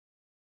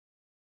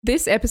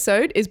This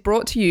episode is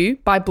brought to you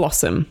by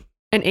Blossom,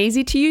 an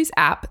easy-to-use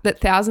app that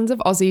thousands of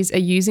Aussies are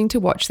using to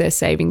watch their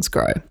savings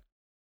grow.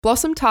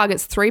 Blossom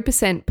targets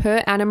 3%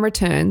 per annum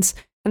returns,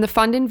 and the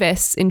fund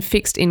invests in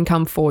fixed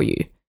income for you.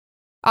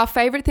 Our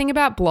favourite thing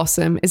about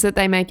Blossom is that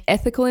they make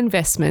ethical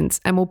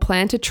investments and will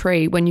plant a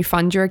tree when you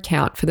fund your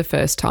account for the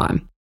first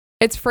time.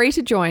 It's free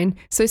to join,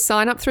 so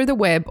sign up through the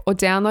web or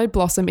download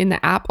Blossom in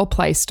the app or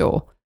Play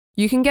Store.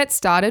 You can get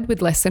started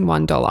with less than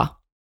 $1.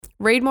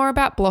 Read more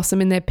about Blossom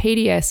in their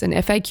PDS and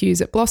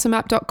FAQs at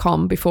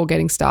blossomapp.com before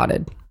getting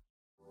started.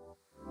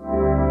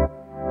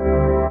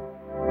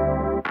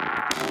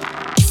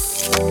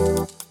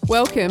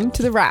 Welcome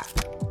to The Wrap,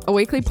 a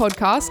weekly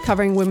podcast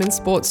covering women's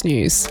sports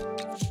news.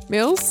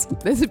 Mills,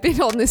 there's a bit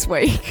on this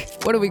week.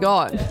 What have we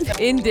got?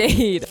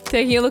 Indeed.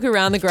 Taking a look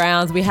around the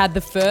grounds, we had the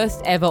first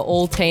ever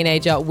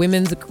all-teenager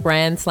women's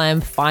Grand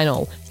Slam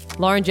final.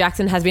 Lauren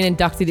Jackson has been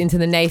inducted into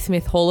the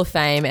Naismith Hall of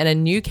Fame, and a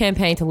new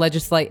campaign to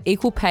legislate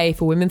equal pay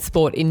for women's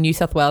sport in New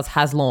South Wales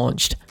has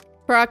launched.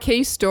 For our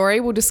key story,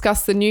 we'll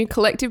discuss the new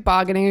collective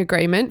bargaining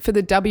agreement for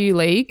the W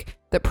League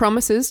that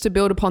promises to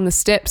build upon the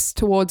steps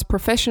towards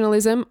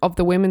professionalism of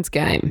the women's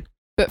game.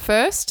 But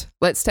first,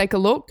 let's take a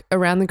look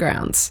around the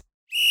grounds.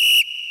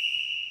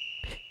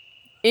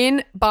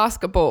 In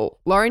basketball,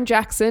 Lauren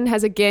Jackson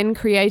has again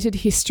created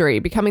history,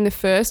 becoming the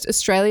first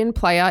Australian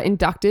player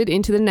inducted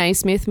into the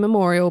Naismith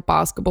Memorial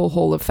Basketball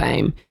Hall of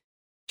Fame.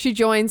 She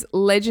joins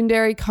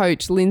legendary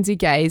coach Lindsay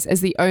Gaze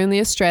as the only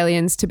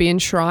Australians to be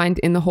enshrined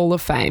in the Hall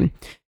of Fame.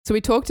 So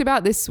we talked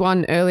about this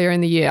one earlier in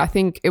the year. I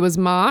think it was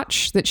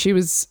March that she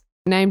was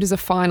named as a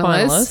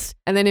finalist.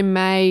 And then in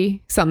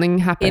May, something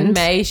happened. In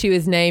May, she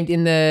was named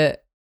in the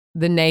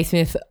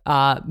Naismith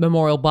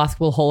Memorial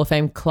Basketball Hall of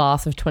Fame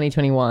class of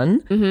 2021.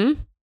 Mm-hmm.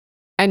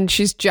 And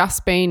she's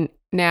just been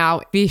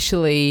now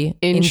officially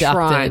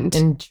enshrined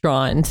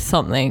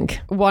something.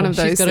 One of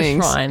those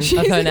things. She's got a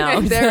shrine of her now.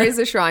 There is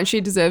a shrine.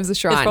 She deserves a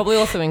shrine. It's probably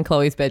also in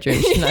Chloe's bedroom.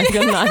 She's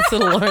got a nice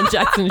little Lauren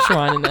Jackson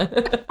shrine in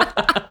there.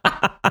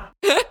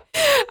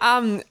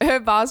 Her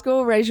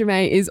basketball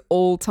resume is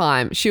all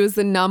time. She was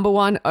the number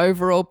one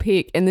overall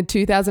pick in the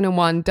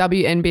 2001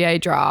 WNBA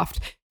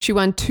draft. She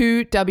won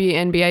 2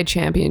 WNBA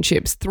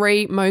championships,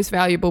 3 most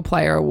valuable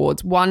player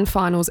awards, 1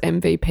 finals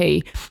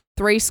MVP,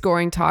 3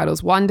 scoring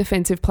titles, 1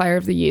 defensive player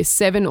of the year,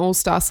 7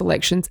 all-star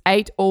selections,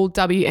 8 all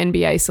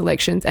WNBA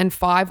selections, and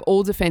 5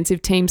 all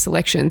defensive team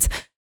selections.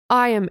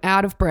 I am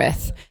out of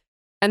breath.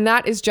 And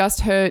that is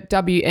just her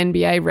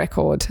WNBA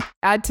record.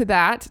 Add to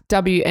that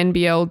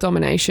WNBL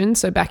domination.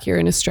 So back here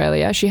in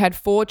Australia, she had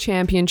 4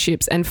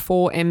 championships and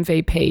 4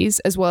 MVPs,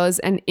 as well as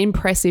an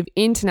impressive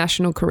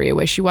international career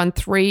where she won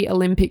 3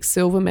 Olympic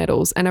silver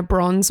medals and a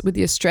bronze with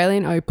the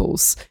Australian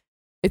Opals.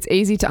 It's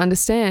easy to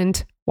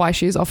understand why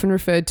she is often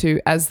referred to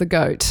as the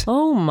GOAT.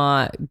 Oh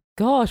my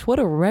gosh, what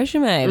a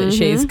resume that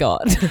she's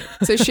got.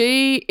 So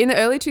in the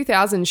early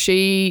 2000s,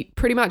 she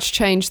pretty much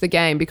changed the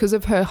game. Because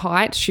of her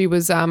height, she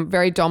was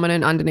very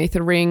dominant underneath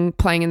the ring,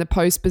 playing in the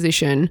post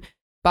position,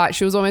 but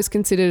she was almost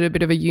considered a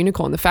bit of a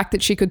unicorn. The fact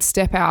that she could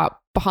step out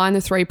behind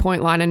the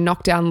three-point line and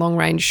knock down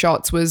long-range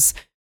shots was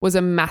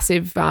a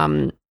massive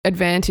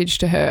advantage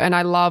to her. And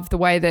I love the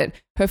way that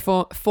her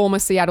former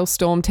Seattle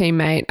Storm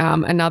teammate,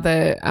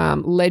 another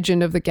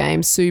legend of the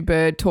game, Sue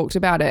Bird, talked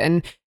about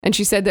it. And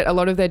she said that a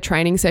lot of their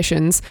training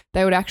sessions,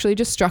 they would actually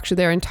just structure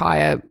their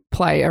entire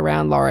play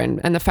around Lauren,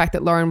 and the fact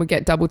that Lauren would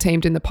get double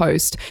teamed in the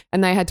post,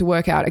 and they had to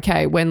work out,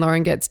 okay, when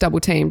Lauren gets double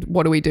teamed,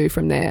 what do we do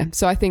from there?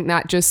 So I think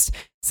that just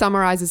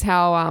summarizes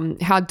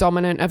how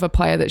dominant of a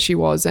player that she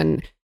was,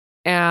 and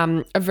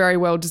a very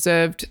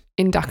well-deserved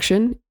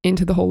induction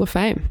into the Hall of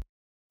Fame.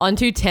 On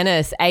to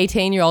tennis.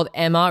 18-year-old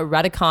Emma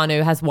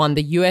Raducanu has won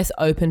the US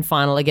Open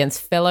final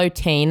against fellow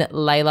teen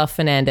Leylah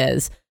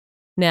Fernandez.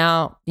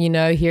 Now,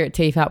 here at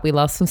TFAP, we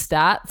love some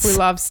stats. We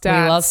love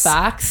stats. We love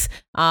facts.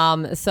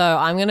 So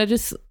I'm going to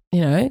just,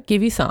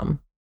 give you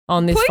some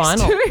on this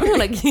final.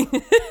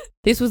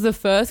 This was the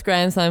first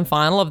Grand Slam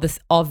final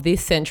of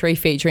this century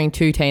featuring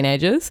 2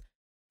 teenagers.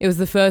 It was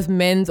the first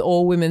men's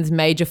or women's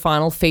major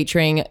final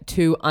featuring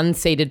 2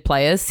 unseeded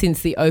players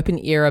since the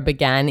Open era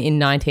began in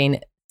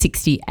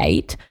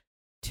 1968.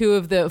 2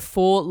 of the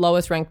 4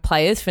 lowest ranked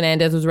players,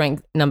 Fernandez was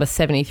ranked number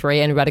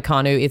 73 and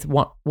Raducanu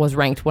was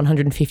ranked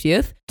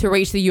 150th, to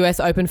reach the US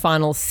Open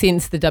final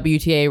since the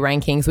WTA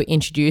rankings were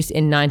introduced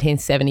in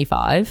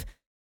 1975.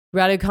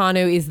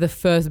 Raducanu is the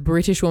first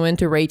British woman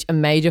to reach a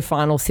major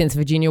final since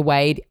Virginia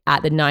Wade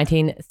at the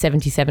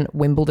 1977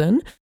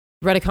 Wimbledon.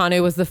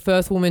 Raducanu was the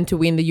first woman to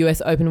win the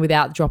US Open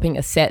without dropping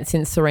a set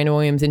since Serena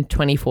Williams in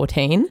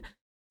 2014.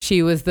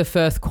 She was the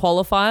first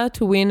qualifier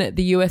to win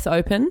the US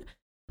Open.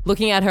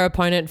 Looking at her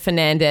opponent,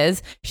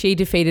 Fernandez, she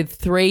defeated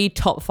 3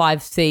 top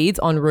 5 seeds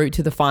en route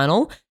to the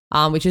final,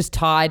 which is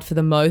tied for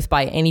the most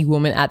by any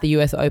woman at the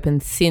US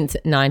Open since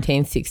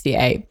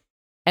 1968.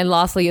 And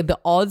lastly, the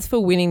odds for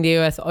winning the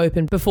US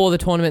Open before the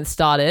tournament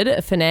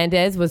started,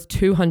 Fernandez was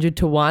 200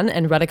 to 1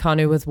 and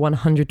Raducanu was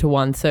 100 to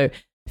 1. So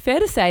Fair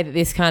to say that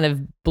this kind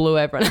of blew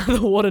everyone out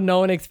of the water. No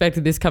one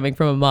expected this coming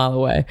from a mile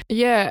away.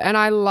 Yeah, and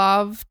I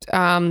loved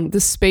the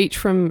speech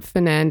from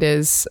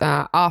Fernandez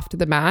after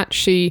the match.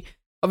 She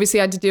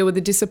obviously had to deal with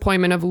the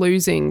disappointment of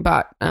losing,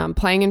 but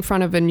playing in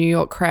front of a New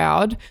York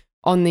crowd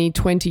on the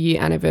 20-year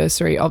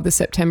anniversary of the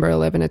September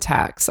 11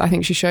 attacks, I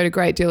think she showed a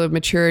great deal of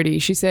maturity.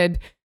 She said,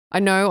 "I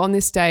know on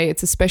this day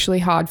it's especially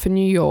hard for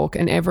New York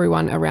and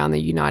everyone around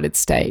the United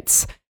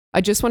States. I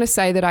just want to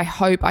say that I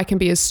hope I can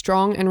be as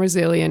strong and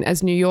resilient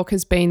as New York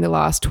has been the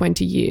last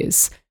 20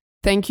 years.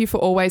 Thank you for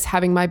always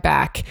having my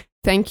back.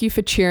 Thank you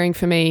for cheering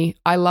for me.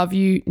 I love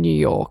you, New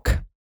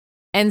York."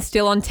 And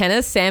still on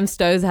tennis, Sam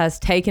Stosur has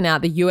taken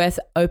out the US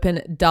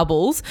Open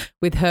doubles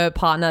with her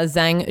partner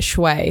Zhang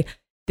Shui.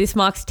 This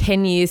marks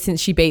 10 years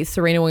since she beat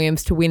Serena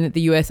Williams to win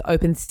the US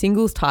Open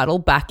singles title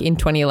back in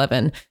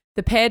 2011.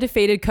 The pair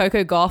defeated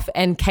Coco Gauff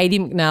and Katie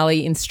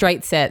McNally in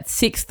straight sets,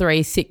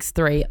 6-3,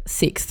 6-3,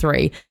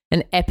 6-3.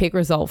 An epic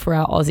result for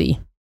our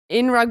Aussie.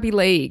 In rugby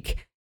league,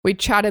 we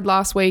chatted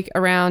last week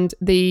around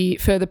the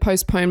further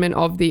postponement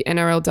of the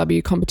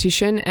NRLW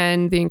competition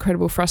and the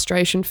incredible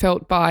frustration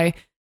felt by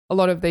a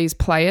lot of these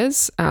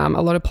players, a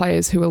lot of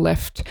players who were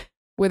left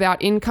without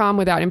income,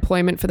 without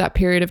employment for that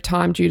period of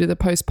time due to the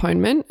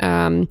postponement.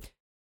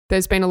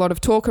 There's been a lot of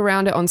talk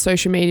around it on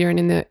social media and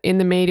in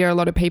the media, a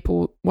lot of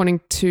people wanting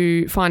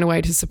to find a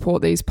way to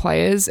support these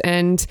players.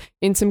 And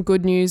in some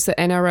good news, the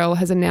NRL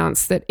has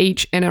announced that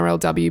each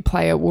NRLW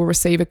player will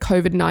receive a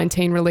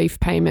COVID-19 relief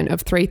payment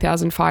of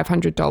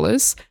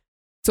 $3,500.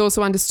 It's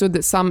also understood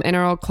that some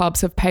NRL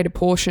clubs have paid a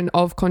portion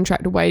of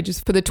contractor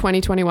wages for the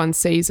 2021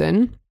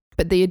 season,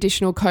 but the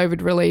additional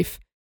COVID relief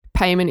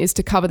payment is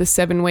to cover the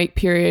 7-week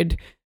period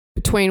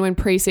between when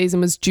pre-season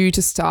was due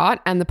to start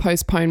and the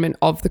postponement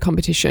of the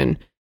competition.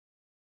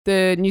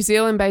 The New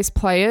Zealand-based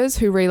players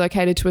who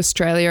relocated to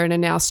Australia and are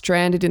now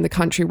stranded in the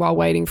country while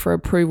waiting for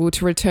approval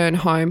to return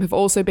home have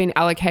also been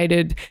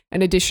allocated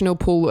an additional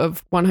pool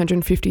of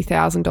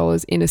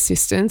 $150,000 in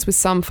assistance, with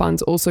some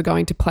funds also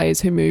going to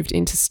players who moved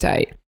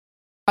interstate.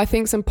 I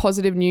think some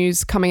positive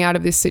news coming out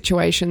of this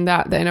situation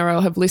that the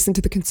NRL have listened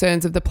to the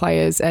concerns of the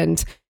players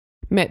and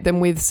met them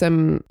with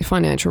some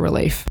financial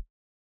relief.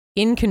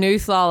 In canoe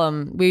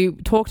slalom, we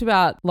talked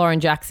about Lauren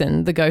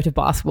Jackson, the GOAT of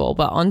basketball,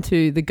 but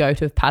onto the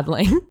GOAT of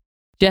paddling.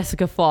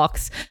 Jessica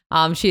Fox,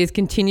 she has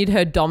continued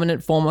her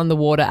dominant form on the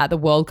water at the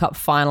World Cup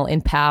final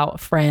in Pau,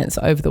 France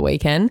over the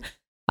weekend.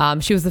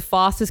 She was the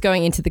fastest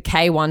going into the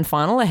K1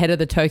 final ahead of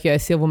the Tokyo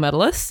silver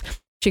medalists.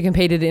 She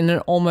competed in an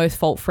almost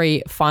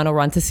fault-free final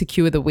run to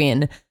secure the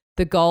win.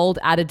 The gold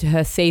added to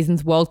her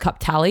season's World Cup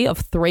tally of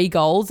 3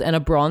 golds and a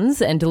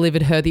bronze and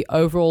delivered her the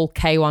overall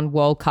K1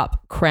 World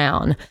Cup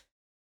crown.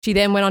 She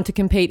then went on to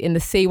compete in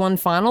the C1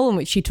 final, in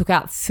which she took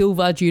out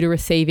silver due to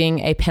receiving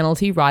a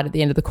penalty right at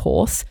the end of the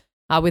course.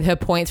 With her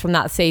points from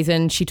that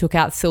season, she took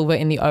out silver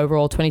in the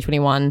overall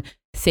 2021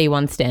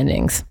 C1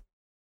 standings.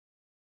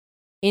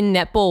 In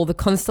netball, the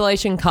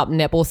Constellation Cup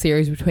netball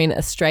series between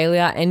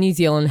Australia and New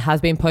Zealand has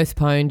been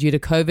postponed due to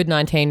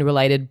COVID-19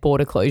 related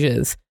border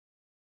closures.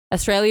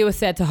 Australia was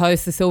set to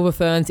host the Silver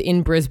Ferns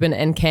in Brisbane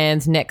and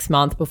Cairns next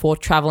month before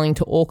travelling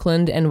to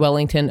Auckland and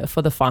Wellington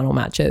for the final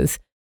matches.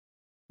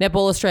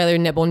 Netball Australia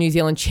and Netball New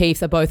Zealand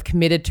Chiefs are both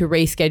committed to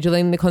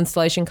rescheduling the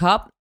Constellation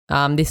Cup.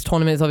 This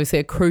tournament is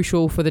obviously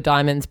crucial for the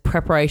Diamonds'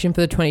 preparation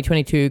for the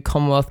 2022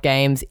 Commonwealth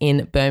Games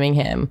in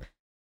Birmingham.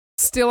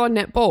 Still on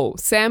netball,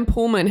 Sam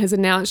Pullman has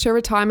announced her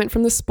retirement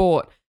from the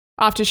sport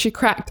after she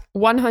cracked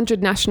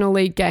 100 National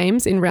League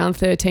games in round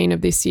 13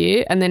 of this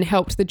year and then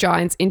helped the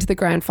Giants into the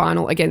grand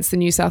final against the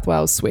New South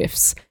Wales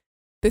Swifts.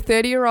 The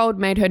 30-year-old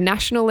made her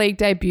National League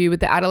debut with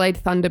the Adelaide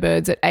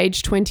Thunderbirds at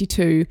age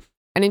 22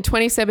 and in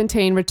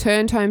 2017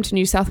 returned home to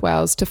New South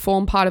Wales to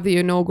form part of the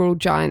inaugural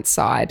Giants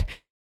side.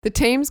 The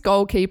team's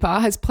goalkeeper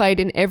has played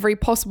in every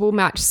possible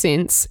match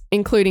since,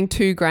 including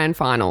 2 grand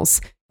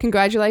finals.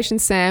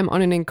 Congratulations, Sam,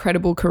 on an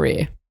incredible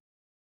career.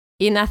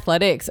 In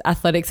athletics,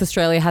 Athletics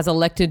Australia has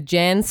elected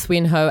Jan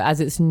Swinho as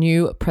its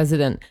new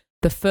president,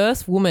 the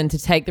first woman to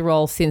take the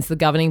role since the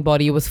governing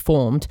body was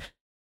formed.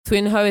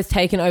 Swinho has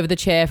taken over the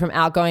chair from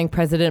outgoing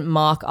president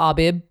Mark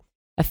Arbib,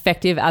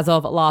 effective as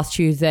of last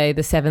Tuesday,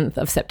 the 7th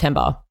of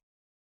September.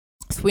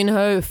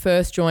 Swinho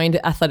first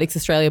joined Athletics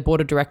Australia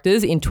Board of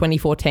Directors in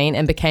 2014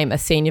 and became a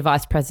senior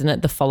vice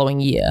president the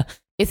following year.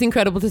 It's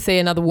incredible to see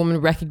another woman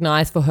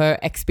recognised for her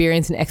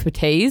experience and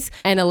expertise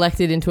and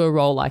elected into a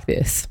role like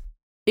this.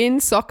 In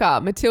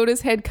soccer,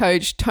 Matilda's head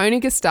coach Tony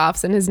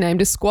Gustafsson has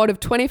named a squad of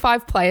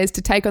 25 players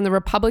to take on the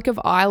Republic of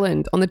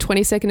Ireland on the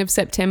 22nd of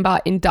September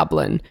in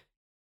Dublin.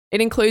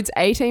 It includes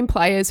 18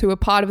 players who were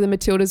part of the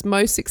Matildas'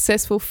 most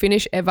successful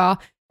finish ever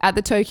at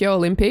the Tokyo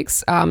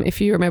Olympics,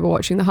 if you remember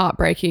watching the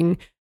heartbreaking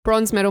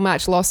bronze medal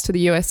match lost to the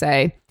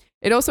USA.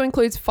 It also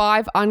includes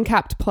 5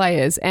 uncapped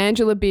players: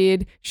 Angela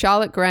Beard,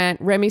 Charlotte Grant,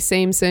 Remy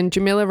Seamson,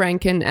 Jamila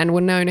Rankin, and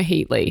Winona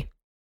Heatley.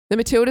 The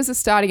Matildas are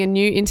starting a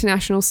new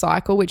international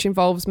cycle which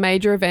involves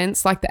major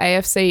events like the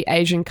AFC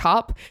Asian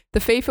Cup, the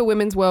FIFA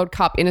Women's World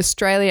Cup in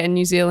Australia and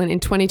New Zealand in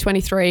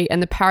 2023,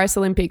 and the Paris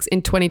Olympics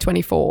in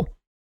 2024.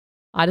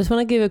 I just want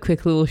to give a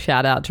quick little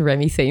shout out to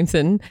Remy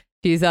Seamson.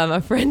 She's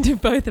a friend of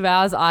both of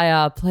ours.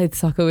 I played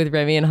soccer with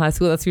Remy in high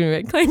school. That's going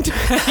to be claim to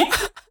fame.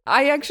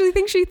 I actually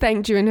think she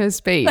thanked you in her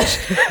speech.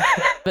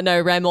 But no,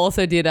 Rem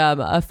also did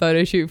a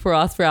photo shoot for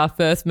us for our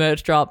first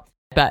merch drop.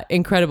 But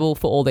incredible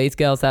for all these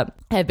girls that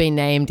have been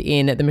named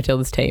in the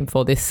Matildas team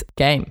for this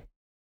game.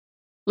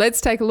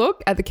 Let's take a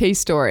look at the key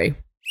story.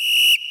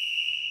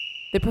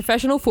 The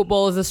Professional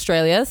Footballers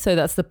Australia, so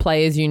that's the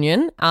Players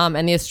Union,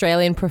 and the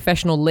Australian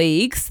Professional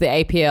Leagues, the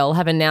APL,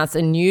 have announced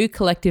a new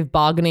collective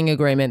bargaining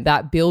agreement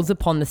that builds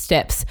upon the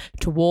steps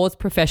towards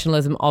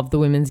professionalism of the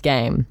women's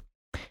game.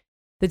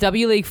 The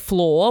W League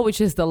floor,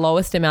 which is the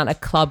lowest amount a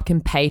club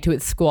can pay to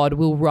its squad,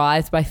 will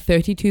rise by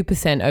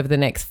 32% over the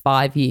next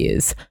 5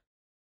 years.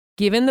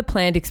 Given the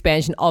planned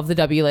expansion of the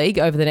W League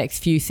over the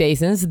next few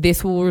seasons,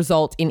 this will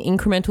result in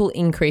incremental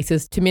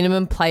increases to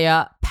minimum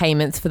player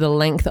payments for the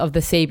length of the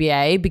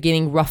CBA,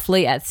 beginning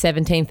roughly at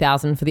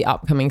 $17,000 for the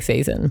upcoming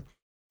season.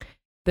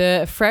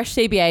 The fresh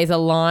CBA is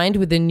aligned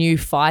with the new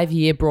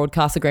 5-year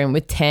broadcast agreement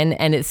with 10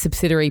 and its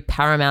subsidiary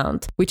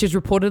Paramount, which is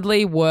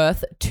reportedly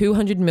worth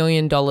 $200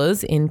 million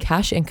in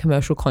cash and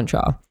commercial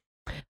contra.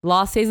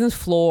 Last season's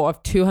floor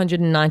of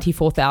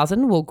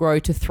 $294,000 will grow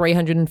to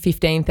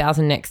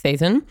 $315,000 next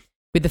season,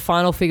 with the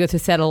final figure to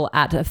settle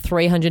at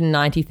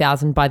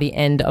 $390,000 by the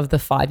end of the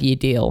 5-year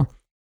deal.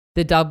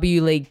 The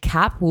W League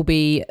cap will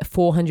be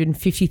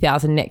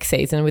 $450,000 next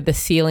season, with the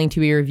ceiling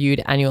to be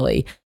reviewed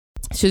annually.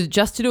 So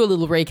just to do a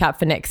little recap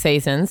for next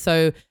season,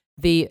 so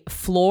the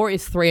floor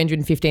is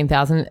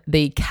 $315,000,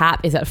 the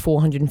cap is at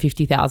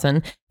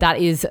 $450,000. That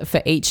is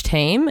for each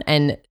team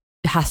and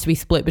has to be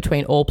split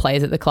between all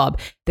players at the club.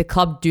 The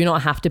club do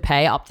not have to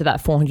pay up to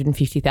that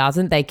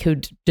 $450,000. They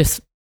could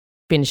just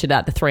finish it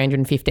at the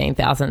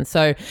 $315,000.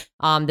 So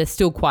there's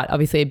still quite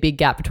obviously a big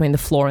gap between the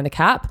floor and the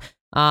cap.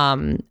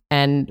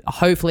 And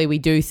hopefully we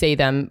do see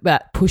them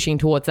pushing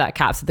towards that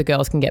cap so the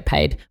girls can get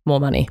paid more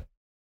money.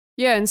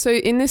 Yeah, and so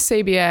in this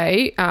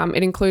CBA,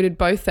 it included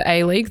both the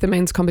A-League, the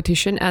men's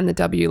competition, and the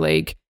W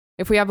League.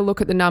 If we have a look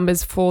at the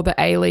numbers for the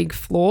A-League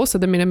floor, so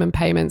the minimum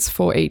payments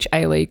for each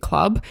A-League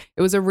club,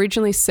 it was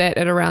originally set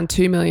at around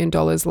 $2 million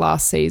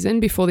last season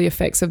before the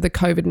effects of the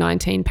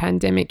COVID-19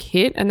 pandemic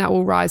hit, and that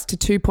will rise to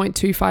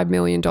 $2.25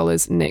 million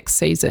next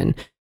season.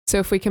 So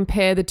if we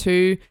compare the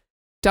two,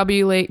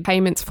 W League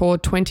payments for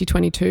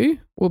 2022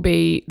 will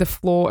be the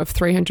floor of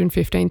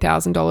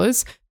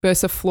 $315,000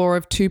 versus a floor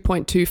of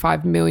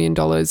 $2.25 million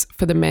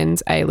for the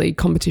men's A-League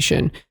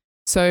competition.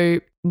 So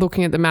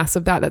looking at the mass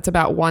of that, that's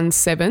about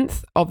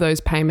 1/7 of those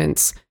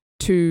payments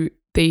to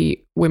the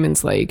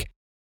women's league.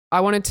 I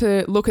wanted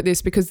to look at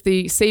this because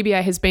the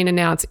CBA has been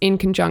announced in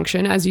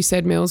conjunction, as you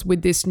said, Mills,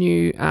 with this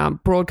new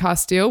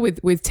broadcast deal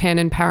with 10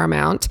 and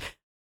Paramount.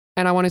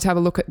 And I wanted to have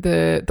a look at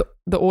the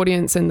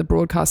audience and the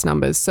broadcast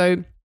numbers.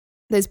 So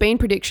there's been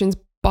predictions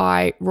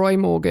by Roy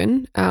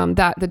Morgan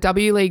that the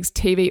W League's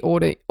TV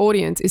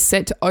audience is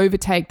set to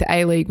overtake the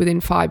A-League within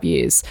 5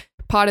 years.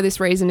 Part of this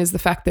reason is the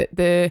fact that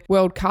the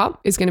World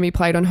Cup is going to be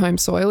played on home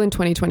soil in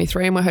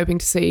 2023, and we're hoping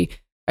to see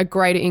a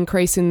greater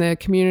increase in the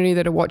community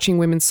that are watching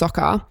women's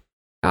soccer.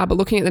 But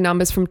looking at the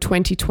numbers from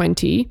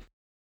 2020,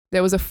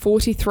 there was a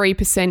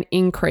 43%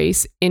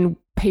 increase in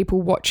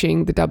people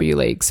watching the W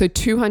League. So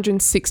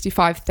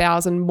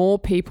 265,000 more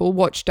people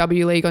watched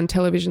W League on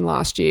television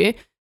last year,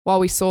 while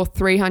we saw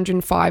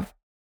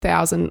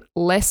 305,000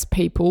 less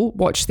people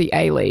watch the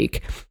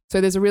A-League.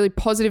 So there's a really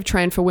positive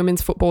trend for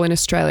women's football in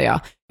Australia.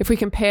 If we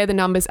compare the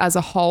numbers as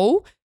a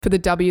whole for the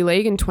W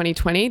League in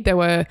 2020, there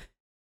were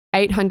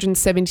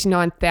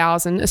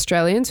 879,000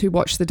 Australians who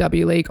watched the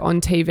W League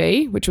on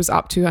TV, which was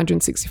up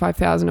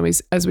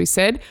 265,000 as we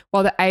said,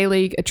 while the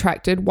A-League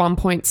attracted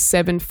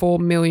 1.74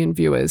 million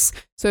viewers.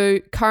 So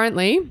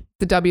currently,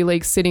 the W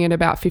League's sitting at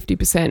about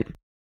 50%.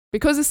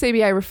 Because the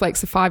CBA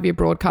reflects a 5-year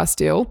broadcast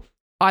deal,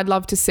 I'd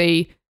love to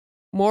see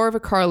more of a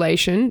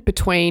correlation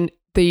between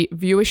the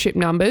viewership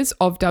numbers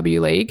of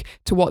W League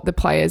to what the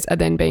players are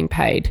then being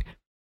paid.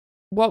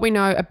 What we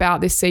know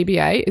about this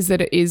CBA is that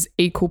it is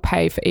equal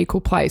pay for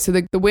equal play. So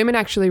the women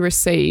actually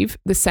receive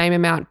the same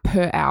amount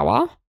per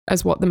hour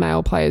as what the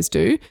male players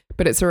do,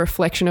 but it's a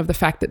reflection of the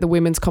fact that the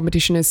women's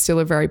competition is still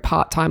a very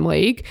part-time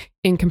league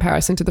in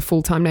comparison to the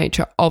full-time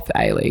nature of the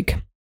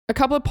A-League. A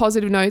couple of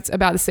positive notes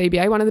about the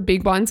CBA. One of the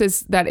big ones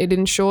is that it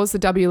ensures the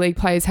W League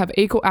players have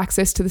equal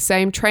access to the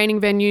same training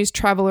venues,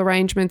 travel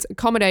arrangements,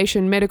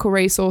 accommodation, medical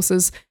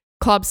resources,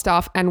 club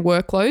staff and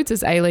workloads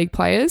as A-League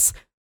players.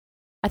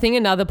 I think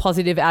another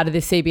positive out of the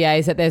CBA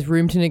is that there's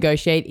room to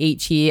negotiate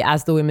each year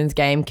as the women's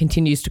game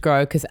continues to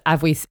grow, because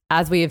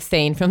as we have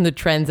seen from the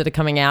trends that are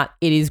coming out,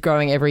 it is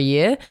growing every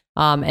year.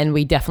 And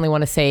we definitely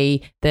want to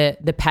see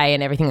the pay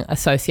and everything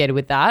associated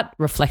with that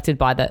reflected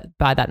by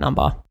that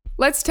number.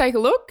 Let's take a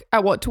look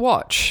at what to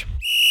watch.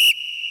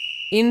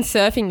 In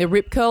surfing, the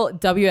Rip Curl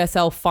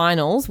WSL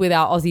finals with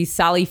our Aussies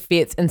Sally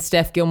Fitz and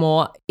Steph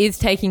Gilmore is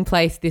taking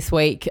place this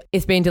week.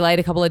 It's been delayed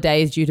a couple of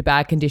days due to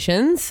bad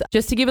conditions.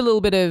 Just to give a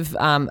little bit of,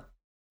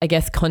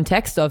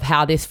 context of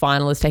how this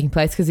final is taking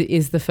place, because it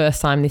is the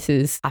first time this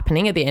is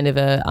happening at the end of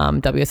a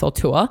WSL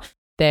tour.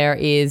 there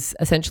is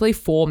essentially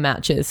 4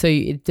 matches. So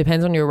it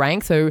depends on your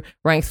rank. So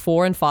ranks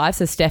 4 and 5,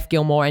 so Steph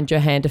Gilmore and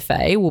Johanne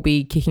Defay will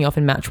be kicking off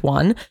in match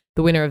 1.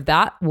 The winner of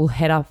that will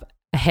head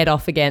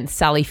off against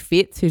Sally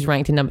Fitz, who's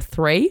ranked in number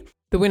 3.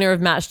 The winner of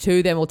match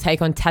 2 then will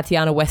take on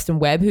Tatiana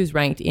Weston-Webb, who's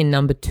ranked in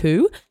number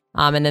 2.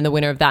 And then the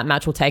winner of that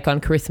match will take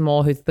on Carissa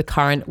Moore, who's the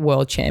current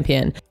world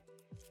champion.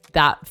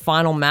 That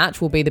final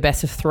match will be the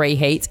best of 3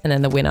 heats, and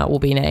then the winner will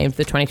be named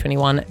the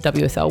 2021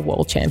 WSL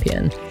World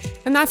Champion.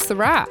 And that's the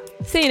wrap.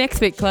 See you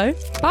next week, Chloe.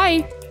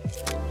 Bye.